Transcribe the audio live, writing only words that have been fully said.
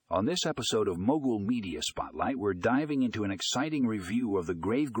On this episode of Mogul Media Spotlight, we're diving into an exciting review of the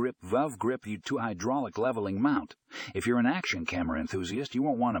GRAVGRIP GRAVGRIP U2 hydraulic leveling mount. If you're an action camera enthusiast, you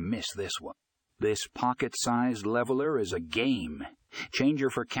won't want to miss this one. This pocket-sized leveler is a game changer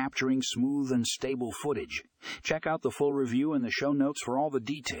for capturing smooth and stable footage. Check out the full review in the show notes for all the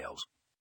details.